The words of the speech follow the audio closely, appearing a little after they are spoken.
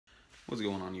What's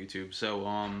going on, YouTube? So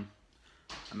I'm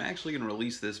actually gonna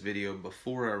release this video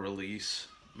before I release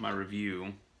my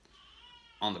review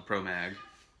on the Pro Mag.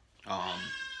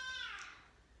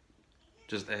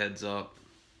 Just a heads up,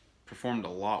 performed a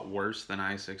lot worse than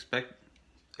I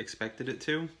expected it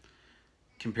to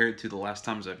compared to the last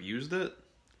times I've used it.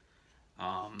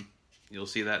 You'll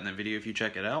see that in the video if you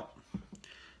check it out.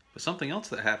 But something else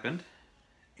that happened,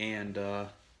 and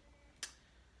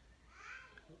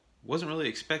wasn't really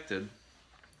expected.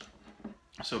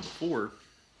 So before,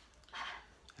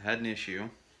 I had an issue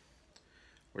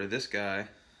where this guy,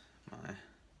 my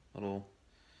little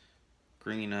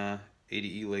green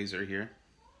 80E laser here,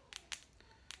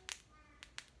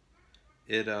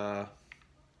 it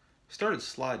started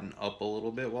sliding up a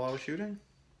little bit while I was shooting.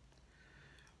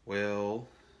 Well,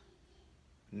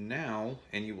 now,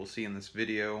 and you will see in this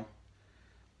video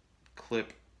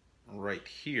clip right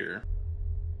here,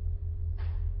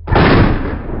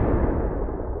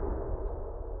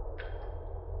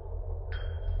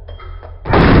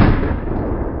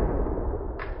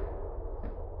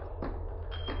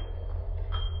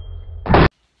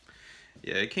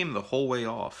 yeah, it came the whole way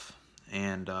off,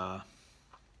 and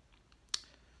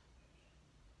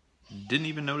didn't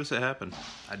even notice it happen.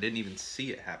 I didn't even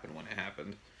see it happen when it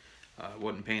happened.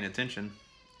 Wasn't paying attention,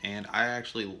 and I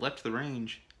actually left the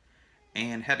range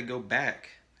and had to go back,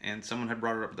 and someone had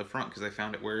brought it up to the front because they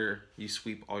found it where you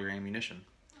sweep all your ammunition.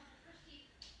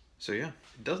 So yeah,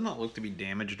 it does not look to be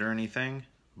damaged or anything,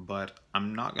 but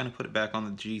I'm not going to put it back on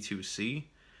the G2C.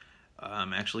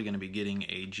 I'm actually going to be getting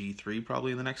a G3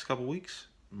 probably in the next couple weeks.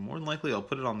 More than likely I'll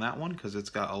put it on that one because it's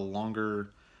got a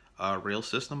longer rail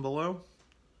system below.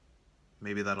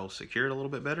 Maybe that'll secure it a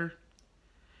little bit better.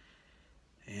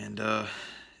 And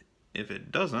if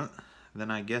it doesn't, then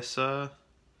I guess I'll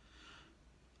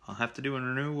have to do a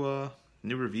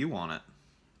new review on it.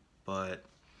 But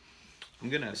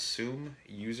I'm going to assume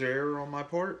user error on my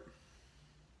part.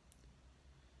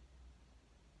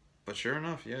 But sure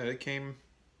enough, yeah, it came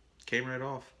right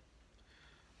off.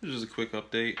 This is a quick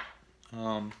update.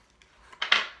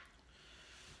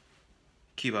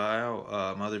 Keep an eye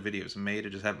out. My other videos made, I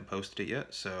just haven't posted it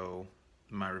yet, so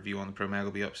my review on the Pro Mag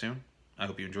will be up soon. I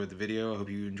hope you enjoyed the video. I hope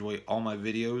you enjoy all my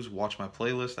videos. Watch my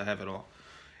playlist. I have it all.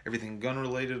 Everything gun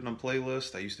related on a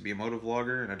playlist. I used to be a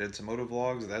motovlogger, and I did some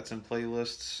motovlogs. That's in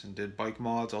playlists, and did bike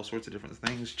mods, all sorts of different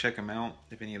things. Check them out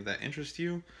if any of that interests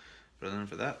you. But other than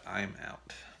for that, I am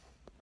out.